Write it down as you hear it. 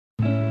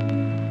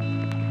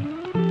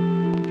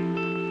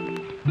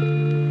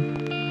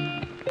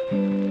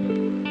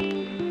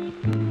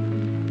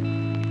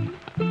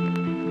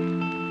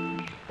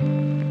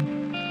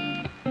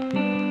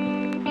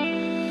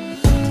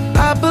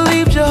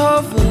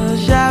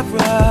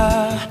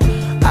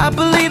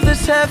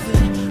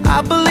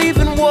I believe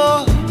in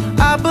war,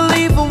 I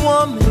believe a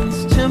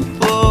woman's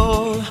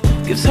temple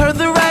gives her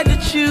the right to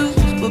choose,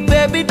 but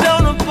baby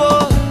don't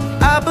abort.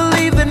 I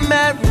believe that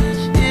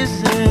marriage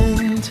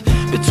isn't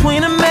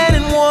between a man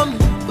and woman,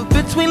 but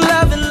between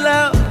love and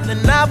love. And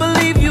I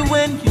believe you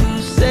when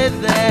you said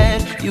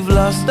that you've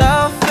lost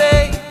all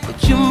faith,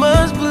 but you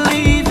must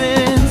believe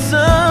in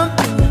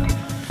something,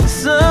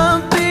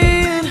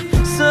 something,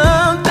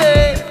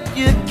 something.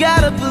 You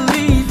gotta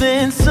believe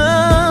in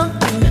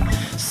something,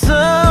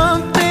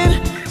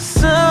 something,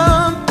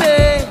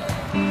 something.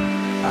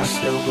 I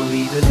still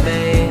believe in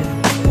man.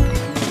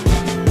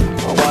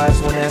 My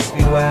wise one asked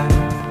me why,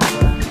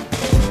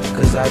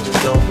 cause I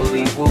just don't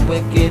believe we're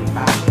wicked.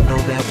 I know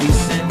that we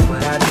sin,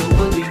 but I do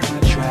believe we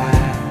try.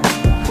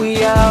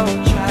 We all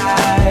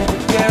try, the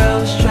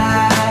girls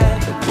try,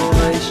 the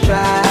boys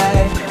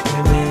try,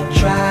 women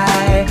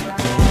try,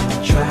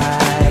 men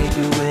try,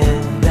 you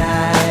and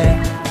I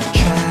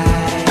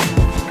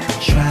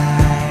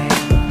try,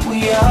 we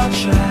all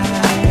try.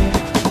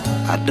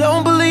 I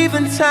don't believe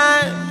in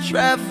time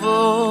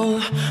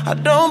travel, I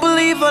don't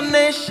believe our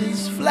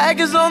nation's flag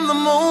is on the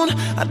moon,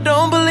 I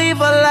don't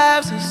believe our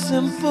lives are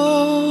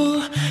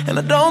simple, and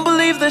I don't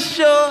believe they're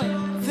short.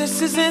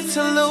 This is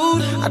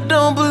interlude. I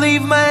don't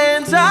believe my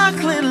hands are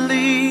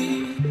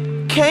cleanly.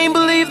 Can't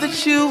believe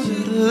that you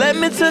would let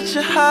me touch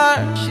your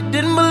heart. She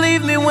didn't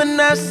believe me when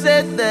I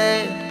said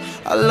that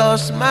I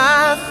lost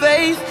my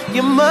faith.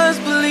 You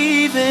must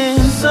believe in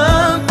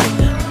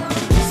something,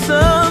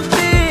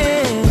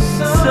 something,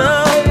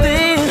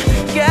 something.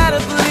 Gotta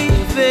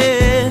believe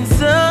in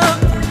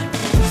something,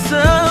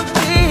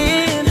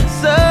 something,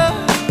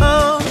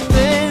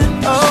 something.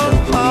 Oh,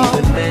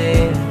 oh,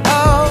 man.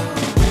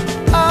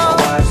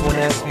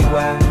 Ask me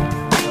why,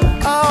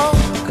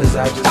 cause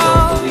I just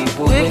don't believe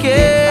we're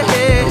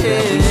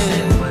wicked.